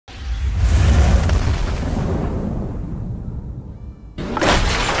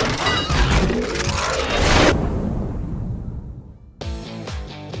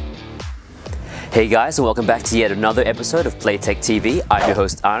Hey guys, and welcome back to yet another episode of PlaytechTV. I'm your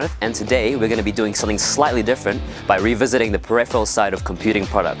host Arnav, and today we're going to be doing something slightly different by revisiting the peripheral side of computing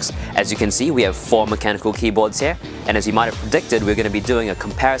products. As you can see, we have 4 mechanical keyboards here, and as you might have predicted, we're going to be doing a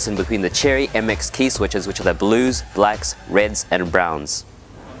comparison between the Cherry MX key switches, which are the blues, blacks, reds, and browns.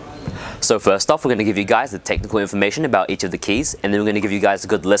 So first off, we're going to give you guys the technical information about each of the keys, and then we're going to give you guys a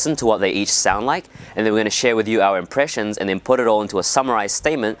good listen to what they each sound like, and then we're going to share with you our impressions and then put it all into a summarized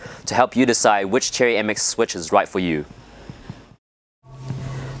statement to help you decide which Cherry MX switch is right for you.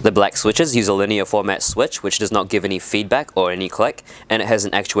 The black switches use a linear format switch which does not give any feedback or any click, and it has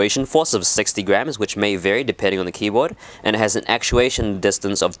an actuation force of 60 grams, which may vary depending on the keyboard, and it has an actuation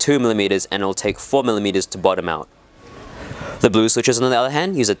distance of 2 mm and it will take 4 mm to bottom out. The blue switches, on the other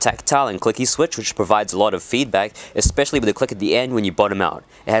hand, use a tactile and clicky switch which provides a lot of feedback, especially with the click at the end when you bottom out.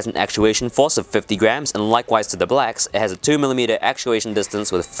 It has an actuation force of 50 grams, and likewise to the blacks, it has a 2 mm actuation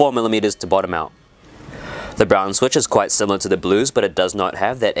distance with 4 mm to bottom out. The brown switch is quite similar to the blues, but it does not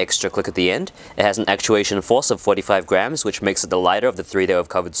have that extra click at the end. It has an actuation force of 45 grams, which makes it the lighter of the 3 that we've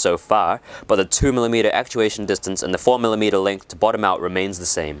covered so far, but the 2 mm actuation distance and the 4 mm length to bottom out remains the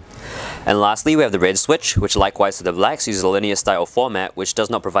same. And lastly, we have the red switch, which likewise to the blacks uses a linear style format, which does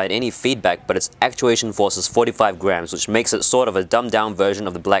not provide any feedback, but its actuation force is 45 grams, which makes it sort of a dumbed down version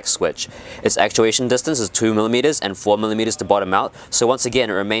of the black switch. Its actuation distance is 2 mm and 4 mm to bottom out, so once again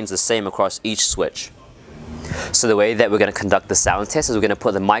it remains the same across each switch. So the way that we're going to conduct the sound test is we're going to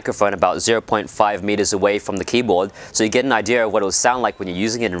put the microphone about 0.5 meters away from the keyboard so you get an idea of what it will sound like when you're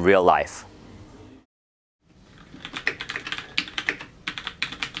using it in real life.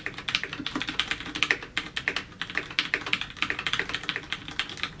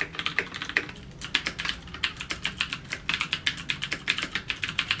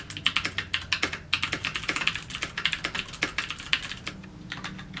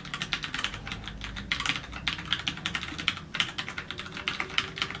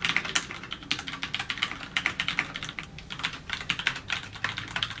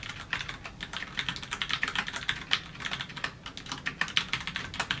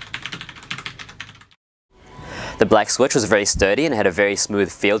 The black switch was very sturdy and had a very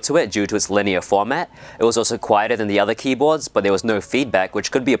smooth feel to it due to its linear format. It was also quieter than the other keyboards, but there was no feedback,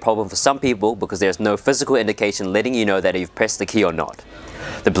 which could be a problem for some people because there's no physical indication letting you know that you've pressed the key or not.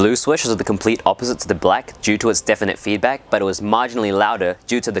 The blue switch was the complete opposite to the black due to its definite feedback, but it was marginally louder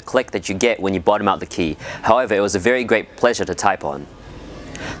due to the click that you get when you bottom out the key. However, it was a very great pleasure to type on.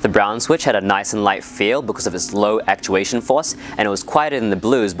 The brown switch had a nice and light feel because of its low actuation force, and it was quieter than the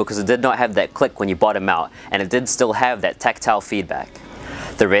blues because it did not have that click when you bottom out, and it did still have that tactile feedback.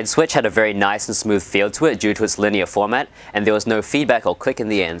 The red switch had a very nice and smooth feel to it due to its linear format, and there was no feedback or click in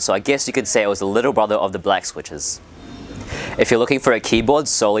the end, so I guess you could say it was the little brother of the black switches. If you're looking for a keyboard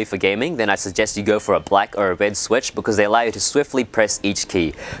solely for gaming, then I suggest you go for a black or a red switch because they allow you to swiftly press each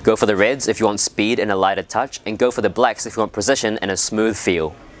key. Go for the reds if you want speed and a lighter touch, and go for the blacks if you want precision and a smooth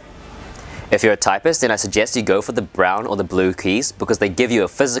feel. If you're a typist, then I suggest you go for the brown or the blue keys because they give you a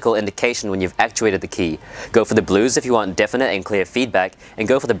physical indication when you've actuated the key. Go for the blues if you want definite and clear feedback, and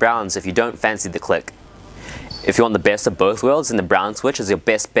go for the browns if you don't fancy the click. If you want the best of both worlds, then the brown switch is your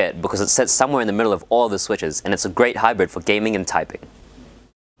best bet because it sits somewhere in the middle of all the switches, and it's a great hybrid for gaming and typing.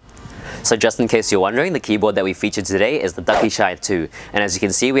 So just in case you're wondering, the keyboard that we featured today is the Ducky Shine 2, and as you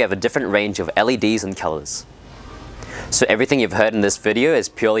can see we have a different range of LEDs and colors. So everything you've heard in this video is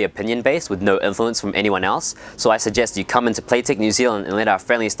purely opinion based with no influence from anyone else, so I suggest you come into Playtech New Zealand and let our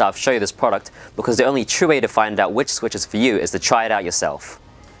friendly staff show you this product because the only true way to find out which switch is for you is to try it out yourself.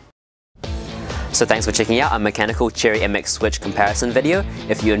 So thanks for checking out our mechanical Cherry MX switch comparison video.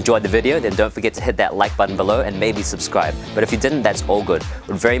 If you enjoyed the video, then don't forget to hit that like button below and maybe subscribe. But if you didn't, that's all good.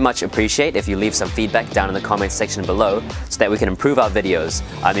 Would very much appreciate if you leave some feedback down in the comments section below so that we can improve our videos.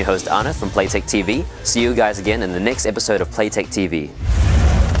 I'm your host Anna from PlaytechTV. See you guys again in the next episode of PlaytechTV.